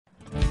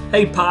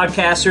Hey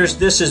podcasters,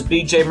 this is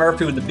BJ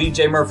Murphy with the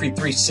BJ Murphy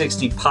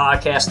 360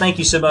 podcast. Thank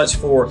you so much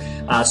for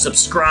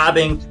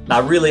subscribing.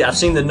 I've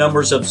seen the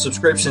numbers of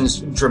subscriptions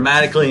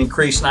dramatically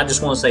increase, and I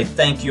just want to say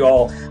thank you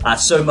all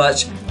so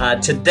much.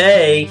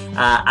 Today,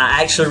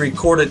 I actually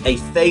recorded a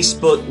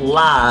Facebook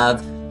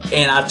Live,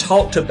 and I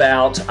talked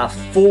about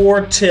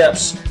 4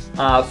 tips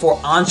for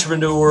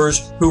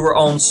entrepreneurs who are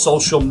on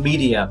social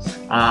media.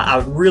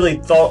 I really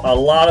thought a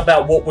lot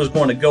about what was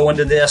going to go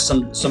into this,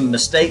 some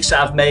mistakes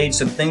I've made,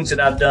 some things that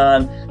I've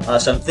done,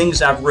 some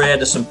things I've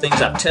read, some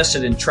things I've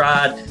tested and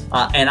tried.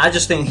 And I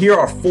just think here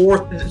are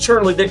 4,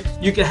 certainly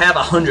you could have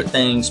 100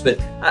 things, but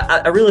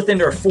I really think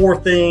there are 4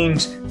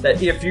 things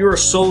that if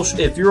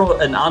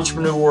you're an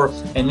entrepreneur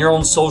and you're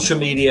on social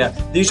media,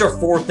 these are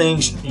 4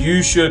 things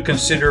you should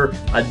consider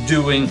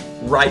doing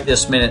right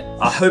this minute.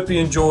 I hope you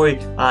enjoy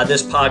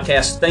this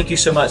podcast. Thank you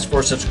so much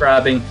for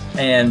subscribing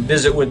and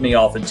visit with me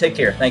often. Take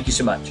care. Thank you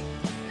so much.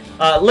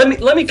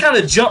 Let me kind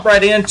of jump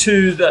right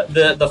into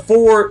the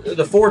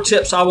 4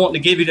 tips I want to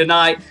give you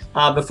tonight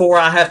before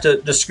I have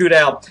to scoot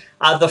out.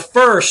 The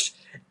first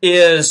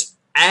is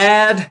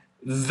add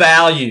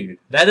value.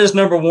 That is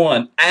number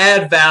 1.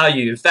 Add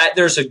value. In fact,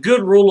 there's a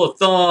good rule of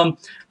thumb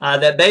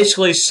that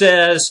basically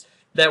says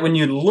that when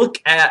you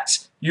look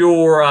at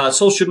your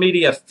social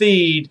media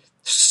feed,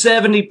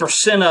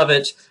 70% of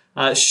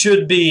it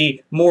should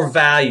be more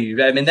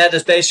value. I mean, that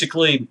is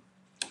basically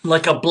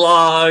like a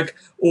blog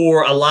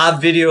or a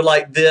live video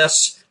like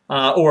this,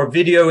 or a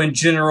video in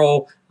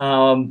general,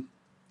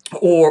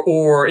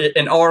 or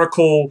an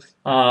article,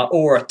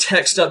 or a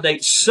text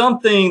update,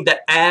 something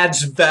that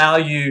adds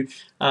value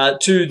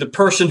to the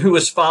person who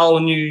is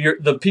following you,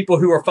 the people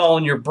who are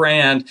following your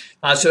brand.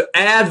 So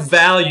add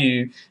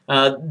value.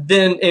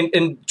 Then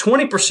in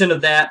 20%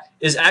 of that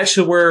is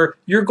actually where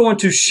you're going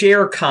to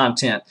share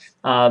content.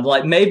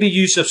 Like maybe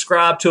you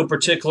subscribe to a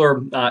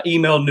particular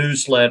email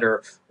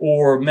newsletter,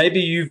 or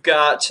maybe you've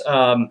got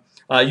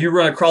you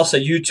run across a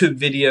YouTube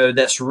video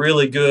that's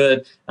really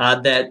good,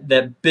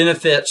 that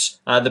benefits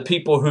the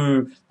people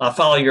who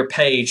follow your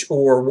page,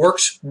 or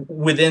works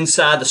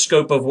inside the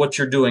scope of what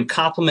you're doing,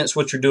 complements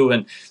what you're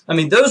doing. I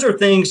mean, those are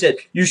things that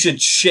you should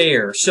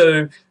share.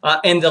 So,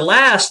 and the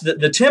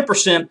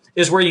 10%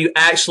 is where you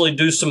actually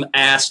do some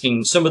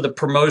asking, some of the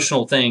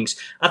promotional things.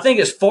 I think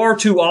it's far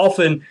too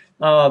often.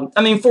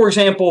 For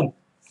example,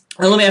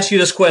 and let me ask you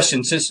this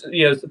question, since,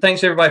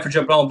 thanks everybody for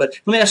jumping on, but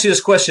let me ask you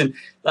this question.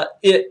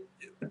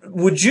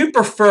 Would you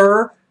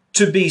prefer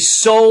to be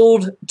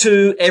sold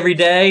to every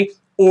day,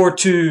 or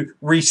to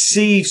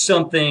receive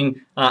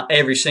something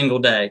every single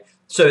day?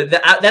 So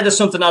that is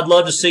something I'd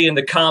love to see in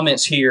the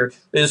comments here,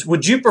 is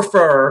would you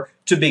prefer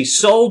to be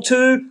sold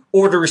to,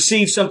 or to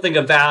receive something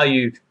of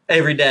value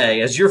every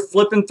day? As you're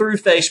flipping through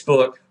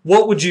Facebook,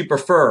 what would you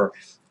prefer?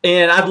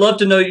 And I'd love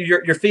to know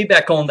your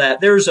feedback on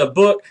that. There's a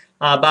book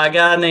by a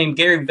guy named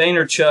Gary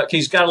Vaynerchuk.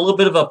 He's got a little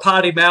bit of a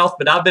potty mouth,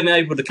 but I've been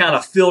able to kind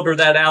of filter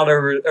that out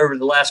over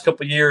the last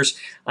couple of years.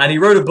 And he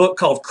wrote a book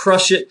called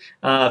Crush It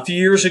a few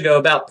years ago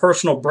about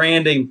personal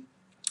branding.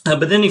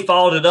 But then he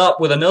followed it up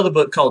with another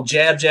book called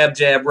Jab, Jab,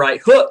 Jab,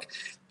 Right Hook.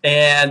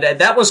 And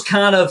that was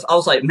kind of, I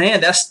was like,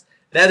 man,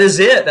 that is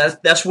it.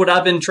 That's what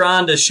I've been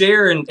trying to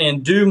share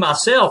and do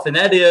myself. And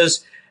that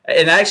is,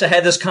 and I actually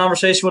had this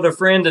conversation with a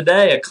friend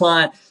today, a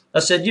client. I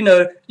said,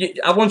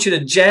 I want you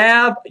to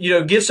jab,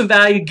 give some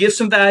value, give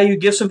some value,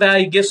 give some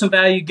value, give some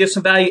value, give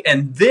some value,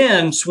 and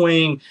then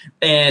swing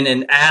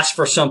and ask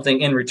for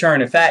something in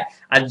return. In fact,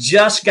 I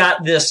just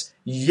got this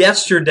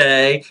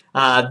yesterday.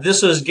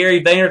 This was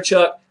Gary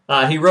Vaynerchuk.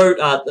 He wrote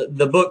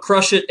the book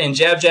Crush It and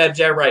Jab, Jab,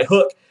 Jab, Right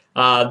Hook.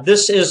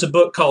 This is a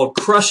book called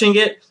Crushing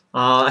It.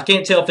 I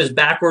can't tell if it's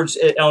backwards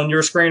on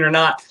your screen or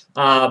not,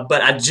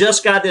 but I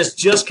just got this,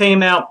 just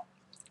came out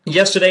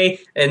yesterday,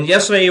 and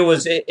yesterday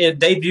it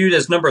debuted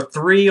as number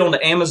 3 on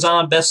the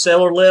Amazon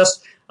bestseller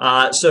list.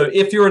 So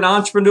if you're an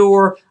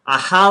entrepreneur, I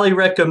highly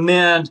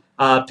recommend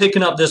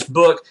picking up this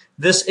book.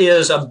 This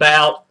is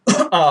about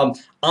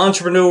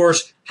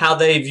entrepreneurs, how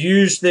they've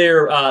used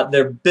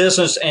their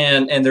business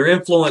and their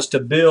influence to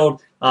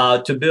build.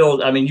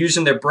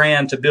 Using their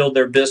brand to build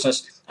their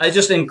business. It's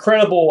just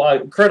incredible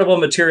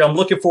material. I'm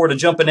looking forward to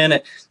jumping in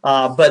it.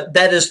 But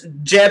that is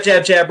Jab,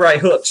 Jab, Jab, Right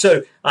Hook.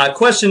 So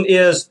question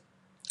is,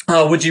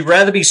 would you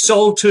rather be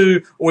sold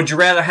to, or would you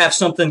rather have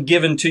something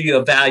given to you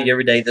of value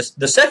every day?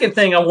 The second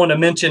thing I want to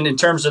mention in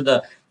terms of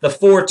the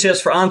 4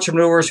 tips for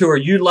entrepreneurs who are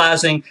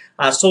utilizing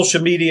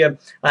social media,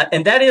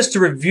 and that is to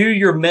review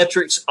your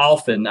metrics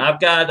often. I've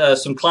got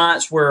some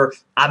clients where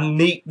I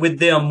meet with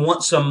them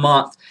once a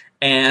month,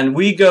 and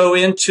we go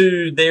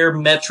into their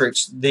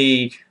metrics.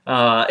 Inside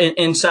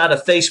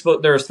of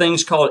Facebook, there are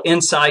things called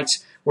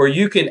insights, where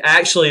you can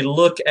actually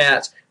look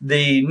at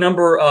the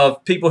number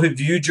of people who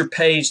viewed your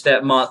page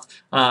that month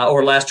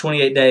or last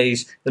 28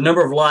 days, the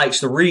number of likes,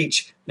 the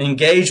reach, the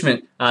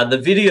engagement, the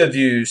video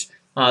views.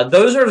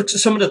 Those are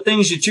some of the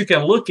things that you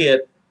can look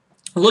at,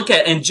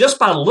 and just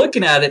by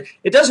looking at it,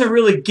 it doesn't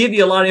really give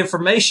you a lot of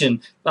information.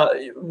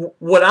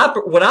 What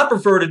I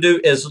prefer to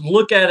do is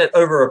look at it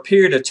over a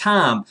period of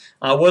time,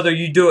 whether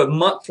you do it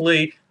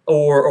monthly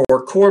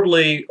or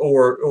quarterly,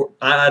 or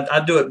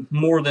I do it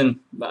more than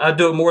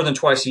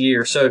twice a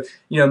year. So,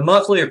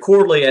 monthly or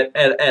quarterly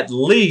at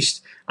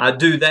least I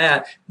do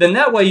that. Then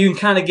that way you can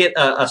kind of get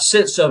a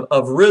sense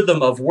of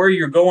rhythm of where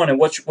you're going and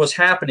what's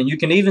happening. You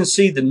can even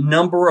see the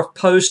number of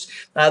posts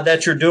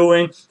that you're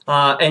doing,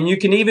 and you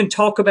can even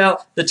talk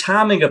about the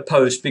timing of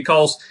posts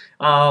because,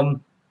 a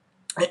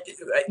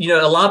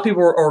lot of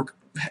people are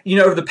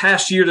over the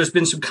past year, there's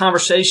been some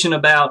conversation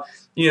about,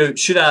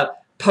 should I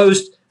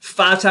post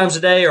 5 times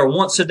a day or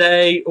once a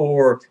day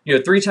or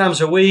 3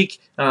 times a week.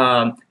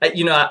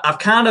 I've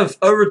kind of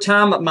over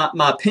time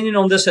my opinion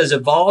on this has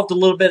evolved a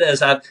little bit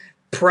as I've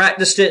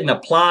practiced it and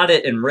applied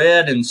it and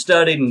read and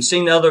studied and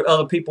seen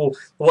other people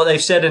what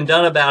they've said and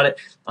done about it.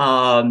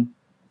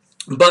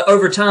 But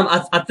over time,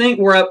 I think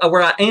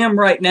where I am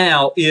right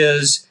now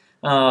is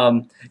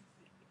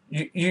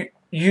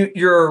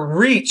your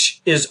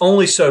reach is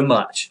only so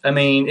much. I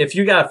mean, if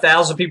you got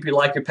 1,000 people who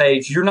like your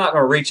page, you're not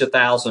going to reach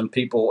 1,000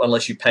 people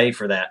unless you pay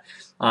for that.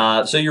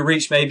 So your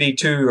reach may be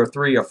 200 or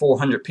 300 or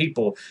 400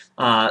 people.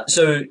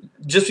 So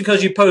just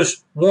because you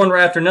post one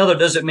right after another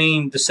doesn't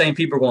mean the same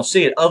people are going to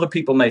see it. Other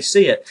people may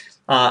see it.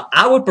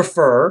 I would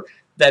prefer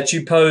that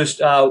you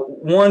post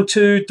 1,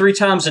 2, 3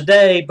 times a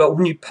day, but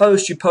when you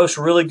post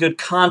really good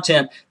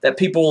content that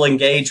people will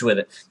engage with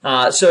it.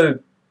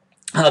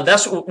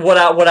 That's what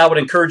I would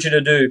encourage you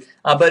to do.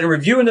 But in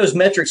reviewing those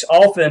metrics,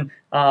 often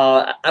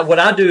what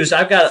I do is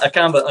I've got a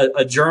kind of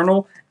a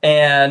journal,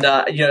 and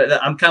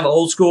I'm kind of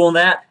old school on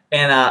that.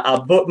 And I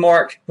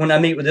bookmark when I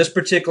meet with this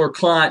particular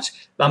client.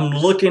 I'm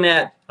looking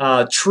at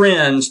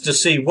trends to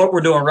see what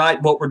we're doing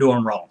right, what we're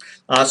doing wrong.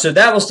 So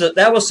that was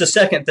the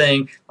second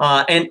thing.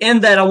 And in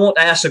that, I want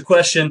to ask a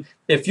question: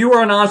 if you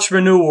are an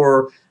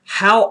entrepreneur,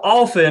 how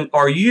often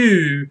are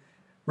you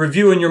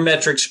reviewing your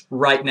metrics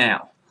right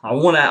now? I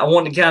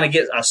want to kind of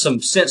get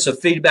some sense of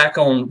feedback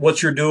on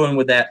what you're doing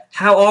with that.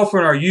 How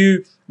often are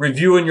you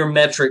reviewing your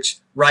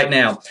metrics right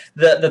now?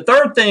 The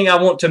third thing I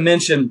want to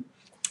mention,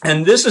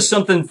 and this is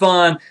something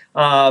fun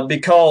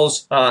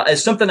because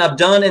it's something I've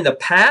done in the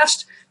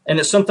past, and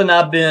it's something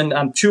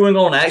I'm chewing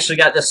on. I actually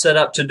got this set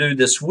up to do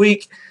this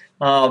week.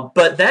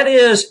 But that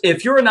is,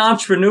 if you're an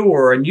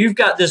entrepreneur and you've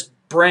got this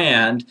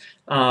brand,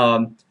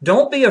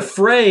 don't be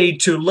afraid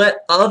to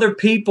let other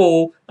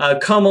people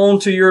come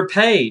onto your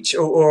page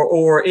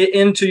or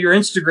into your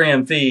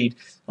Instagram feed.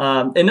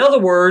 In other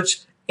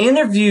words,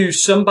 interview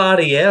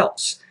somebody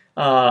else.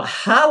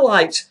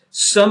 Highlight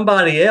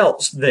somebody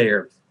else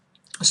there.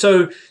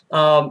 So,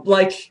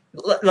 like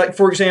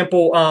for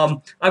example,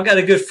 I've got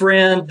a good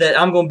friend that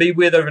I'm going to be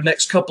with over the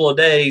next couple of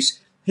days.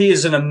 He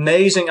is an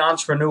amazing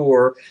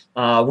entrepreneur.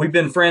 We've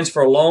been friends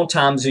for a long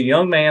time. He's a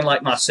young man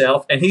like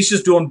myself, and he's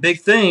just doing big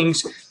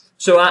things.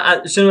 So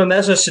I sent him a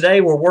message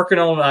today. We're working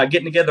on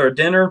getting together a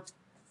dinner.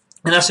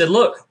 And I said,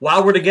 look,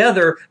 while we're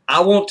together,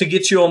 I want to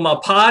get you on my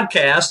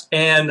podcast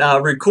and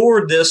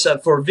record this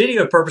for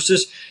video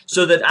purposes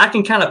so that I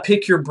can kind of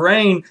pick your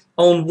brain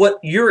on what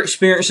your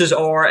experiences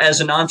are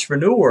as an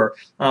entrepreneur,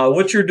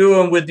 what you're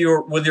doing with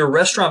your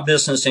restaurant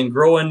business and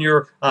growing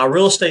your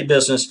real estate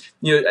business.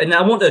 And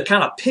I want to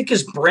kind of pick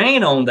his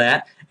brain on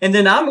that. And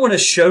then I'm going to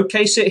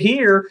showcase it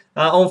here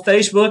on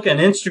Facebook and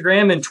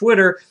Instagram and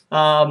Twitter.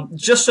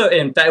 Just so,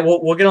 in fact,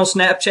 we'll get on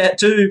Snapchat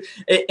too.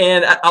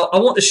 And I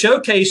want to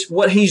showcase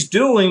what he's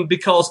doing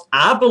because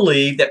I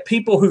believe that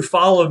people who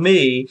follow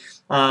me,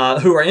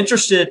 who are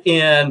interested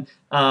in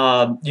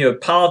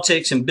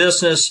politics and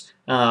business,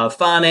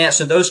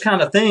 finance, and those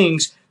kind of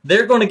things,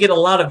 they're going to get a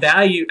lot of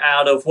value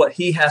out of what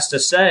he has to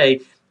say.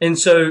 And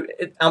so,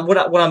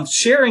 what I'm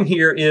sharing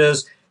here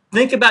is,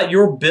 think about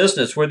your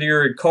business, whether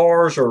you're in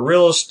cars or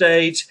real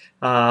estate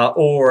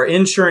or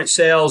insurance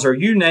sales or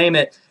you name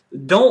it.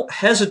 Don't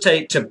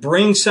hesitate to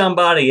bring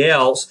somebody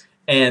else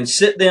and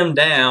sit them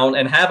down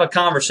and have a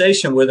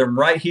conversation with them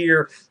right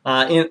here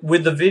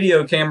with the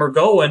video camera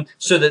going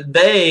so that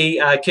they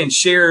can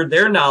share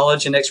their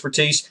knowledge and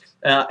expertise.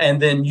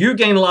 And then you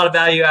gain a lot of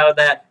value out of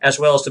that as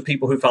well as the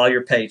people who follow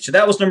your page. So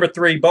that was number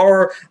 3,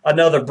 borrow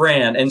another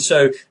brand. And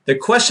so the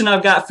question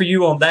I've got for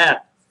you on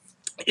that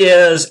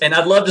is, and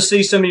I'd love to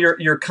see some of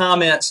your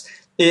comments,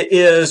 it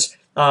is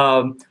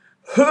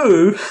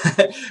who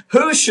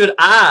should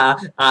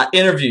I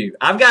interview?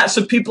 I've got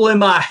some people in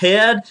my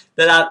head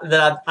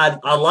that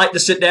I like to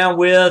sit down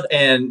with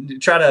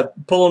and try to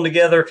pull them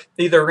together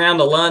either around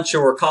a lunch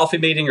or a coffee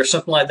meeting or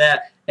something like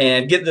that,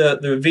 and get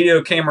the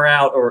video camera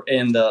out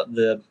and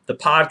the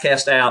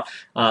podcast out,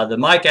 the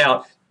mic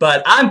out.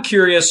 But I'm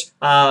curious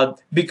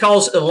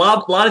because a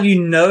lot of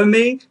you know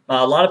me.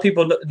 A lot of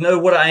people know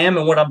what I am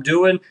and what I'm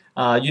doing.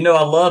 I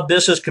love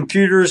business,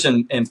 computers,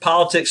 and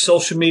politics.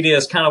 Social media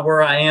is kind of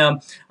where I am.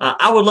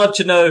 I would love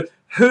to know,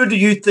 who do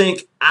you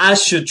think I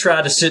should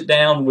try to sit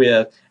down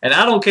with? And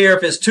I don't care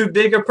if it's too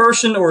big a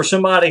person or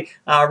somebody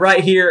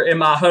right here in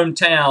my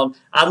hometown.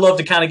 I'd love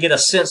to kind of get a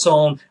sense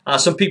on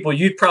some people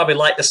you'd probably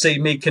like to see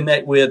me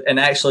connect with and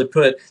actually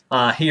put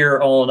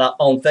here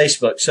on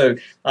Facebook. So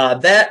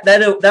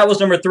that was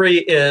number 3,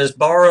 is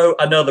borrow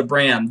another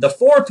brand. The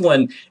fourth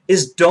one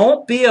is,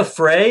 don't be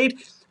afraid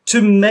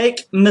to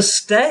make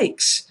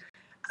mistakes.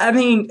 I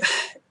mean,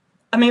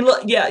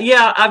 look,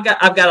 yeah.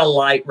 I've got a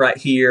light right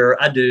here.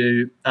 I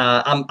do.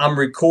 I'm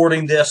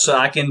recording this so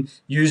I can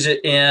use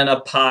it in a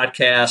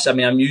podcast. I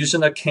mean, I'm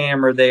using a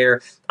camera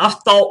there. I've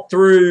thought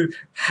through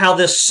how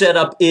this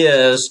setup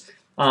is,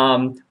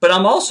 but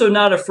I'm also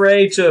not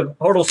afraid to.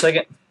 Hold on a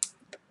second.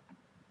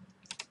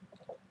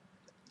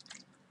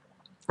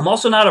 I'm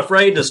also not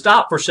afraid to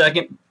stop for a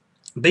second,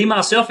 be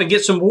myself, and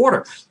get some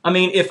water. I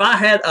mean, if I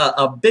had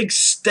a big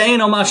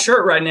stain on my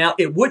shirt right now,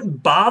 it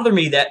wouldn't bother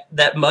me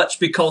that much,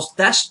 because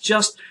that's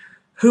just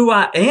who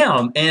I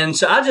am. And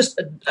so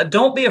I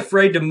don't be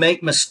afraid to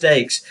make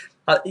mistakes.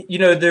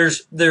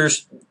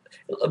 There's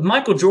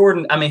Michael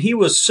Jordan. I mean, he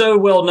was so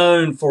well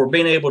known for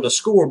being able to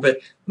score, but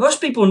most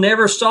people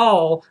never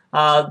saw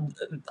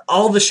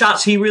all the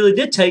shots he really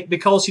did take,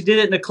 because he did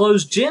it in a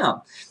closed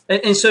gym.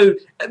 And so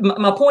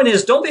my point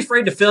is, don't be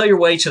afraid to fail your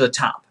way to the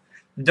top.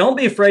 Don't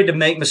be afraid to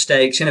make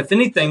mistakes. And if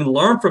anything,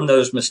 learn from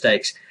those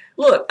mistakes.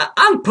 Look,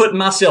 I'm putting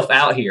myself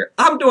out here.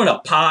 I'm doing a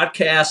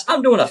podcast.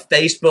 I'm doing a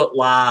Facebook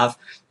Live.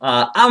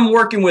 I'm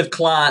working with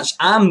clients.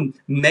 I'm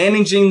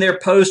managing their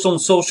posts on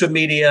social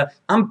media.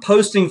 I'm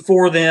posting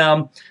for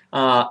them.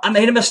 I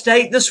made a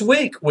mistake this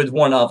week with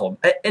one of them.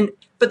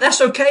 But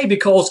that's okay,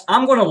 because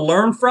I'm going to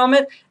learn from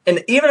it.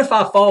 And even if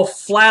I fall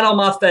flat on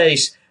my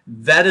face,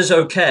 that is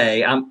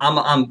okay.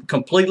 I'm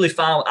completely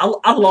fine.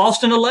 I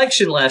lost an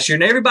election last year,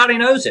 and everybody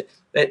knows it.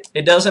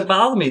 It doesn't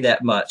bother me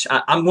that much.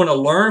 I'm going to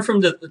learn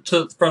from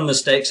the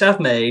mistakes I've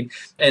made,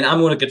 and I'm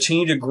going to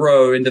continue to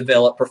grow and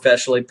develop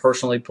professionally,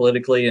 personally,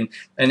 politically,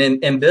 and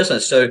in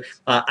business. So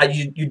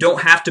you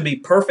don't have to be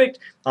perfect,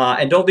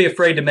 and don't be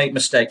afraid to make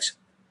mistakes.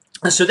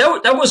 And so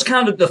that was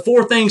kind of the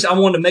 4 things I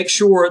wanted to make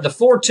sure, the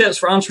 4 tips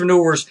for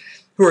entrepreneurs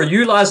who are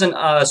utilizing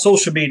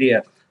social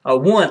media.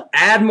 1,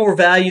 add more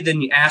value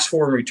than you ask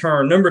for in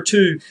return. Number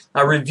 2,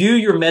 review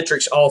your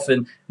metrics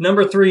often.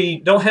 Number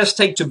 3, don't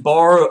hesitate to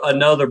borrow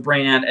another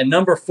brand. And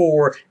number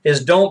 4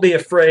 is, don't be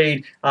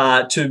afraid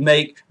to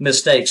make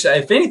mistakes.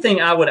 If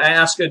anything, I would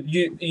ask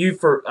you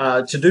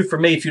to do for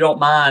me, if you don't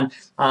mind,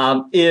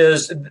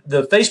 is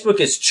the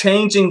Facebook is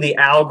changing the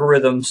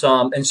algorithm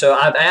some. And so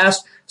I've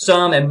asked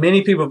some, and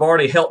many people have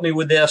already helped me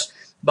with this.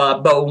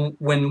 But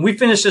when we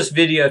finish this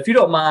video, if you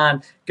don't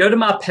mind, go to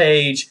my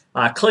page,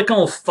 click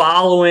on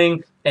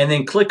following, and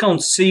then click on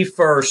see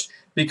first,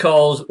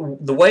 because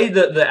the way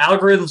that the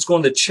algorithm is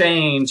going to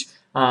change,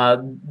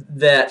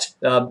 that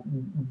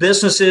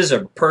businesses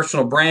or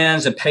personal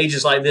brands and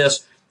pages like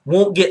this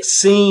won't get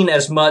seen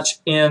as much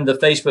in the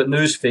Facebook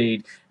news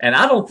feed. And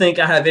I don't think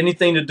I have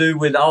anything to do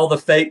with all the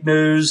fake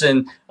news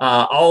and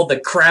all the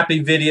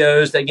crappy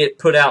videos that get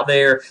put out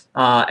there.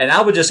 And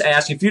I would just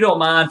ask, if you don't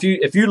mind,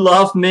 if you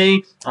love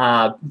me,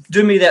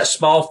 do me that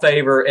small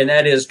favor, and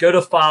that is go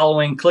to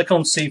following, click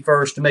on see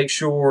first to make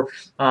sure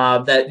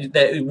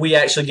that we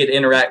actually get to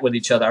interact with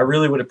each other. I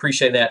really would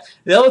appreciate that.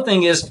 The other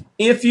thing is,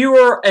 if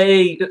you're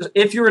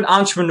an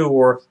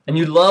entrepreneur and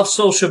you love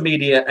social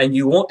media and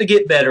you want to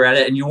get better at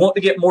it and you want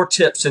to get more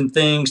tips and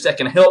things that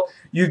can help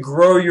you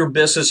grow your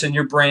business and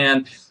your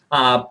brand,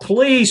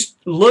 please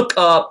look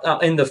up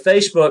in the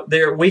Facebook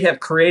there. We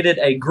have created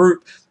a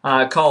group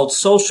called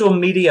Social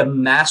Media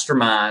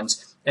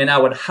Masterminds, and I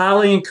would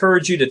highly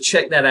encourage you to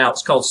check that out.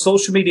 It's called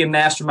Social Media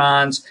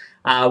Masterminds.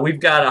 We've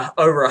got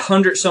over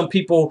 100 some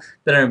people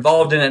that are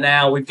involved in it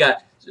now. We've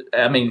got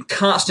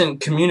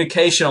constant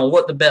communication on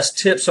what the best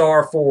tips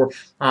are for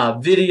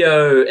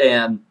video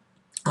and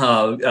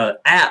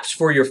apps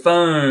for your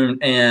phone,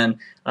 and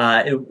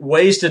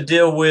ways to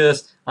deal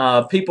with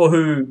people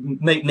who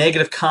make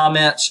negative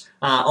comments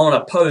on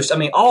a post. I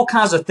mean, all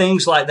kinds of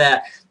things like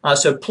that.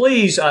 So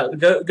please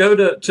go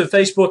to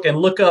Facebook and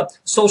look up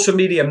Social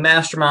Media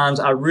Masterminds.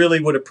 I really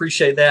would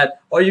appreciate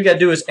that. All you got to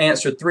do is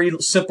answer 3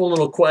 simple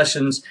little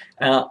questions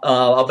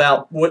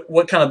about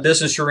what kind of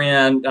business you're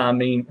in. I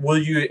mean, will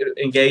you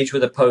engage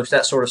with a post?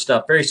 That sort of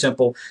stuff. Very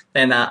simple,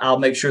 and I'll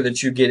make sure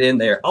that you get in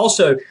there.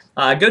 Also,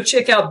 go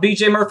check out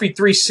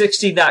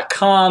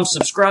bjmurphy360.com.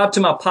 Subscribe to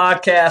my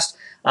podcast.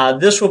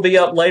 This will be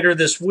up later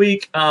this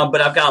week,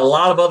 but I've got a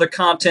lot of other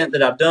content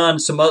that I've done,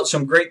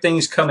 some great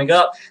things coming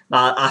up.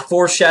 I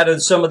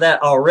foreshadowed some of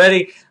that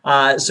already.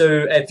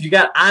 So if you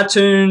got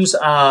iTunes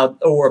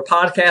or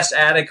Podcast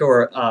Addict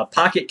or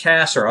Pocket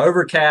Cast or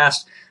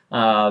Overcast,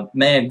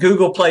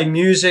 Google Play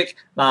Music,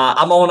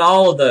 I'm on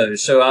all of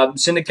those. So I'm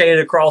syndicated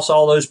across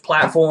all those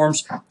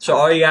platforms. So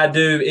all you got to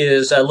do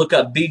is look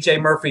up BJ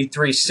Murphy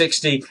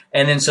 360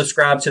 and then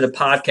subscribe to the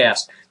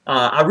podcast.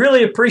 I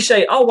really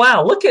appreciate. Oh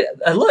wow! Look.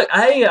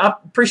 Hey, I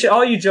appreciate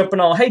all you jumping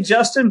on. Hey,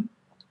 Justin,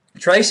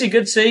 Tracy,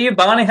 good to see you.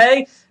 Bonnie,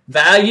 hey,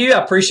 value.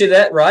 I appreciate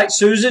that. Right,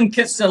 Susan,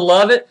 Kinston,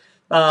 love it.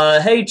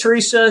 Hey,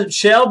 Teresa,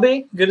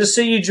 Shelby, good to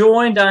see you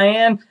join.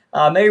 Diane,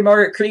 Mary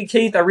Margaret,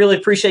 Keith, I really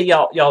appreciate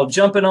y'all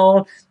jumping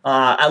on.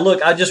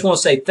 I just want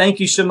to say thank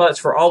you so much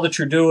for all that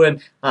you're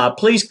doing.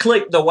 Please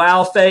click the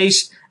wow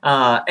face.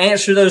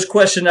 Answer those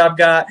questions I've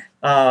got.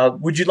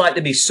 Would you like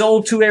to be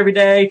sold to every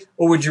day,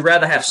 or would you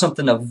rather have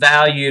something of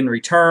value in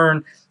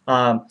return?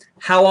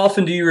 How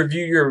often do you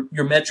review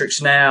your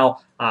metrics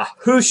now?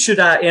 Who should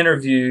I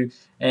interview?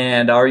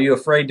 And are you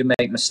afraid to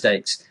make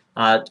mistakes?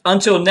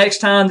 Until next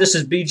time, this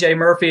is BJ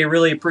Murphy. I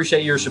really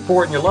appreciate your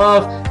support and your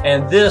love.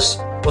 And this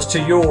was To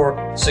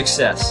Your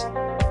Success.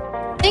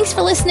 Thanks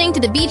for listening to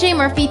the BJ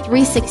Murphy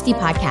 360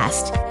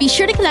 podcast. Be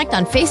sure to connect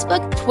on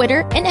Facebook,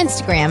 Twitter, and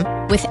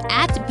Instagram with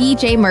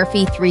 @BJ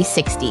Murphy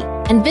 360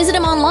 and visit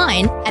him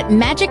online at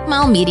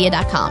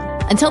magicmilemedia.com.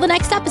 Until the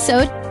next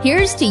episode,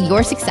 here's to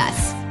your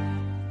success.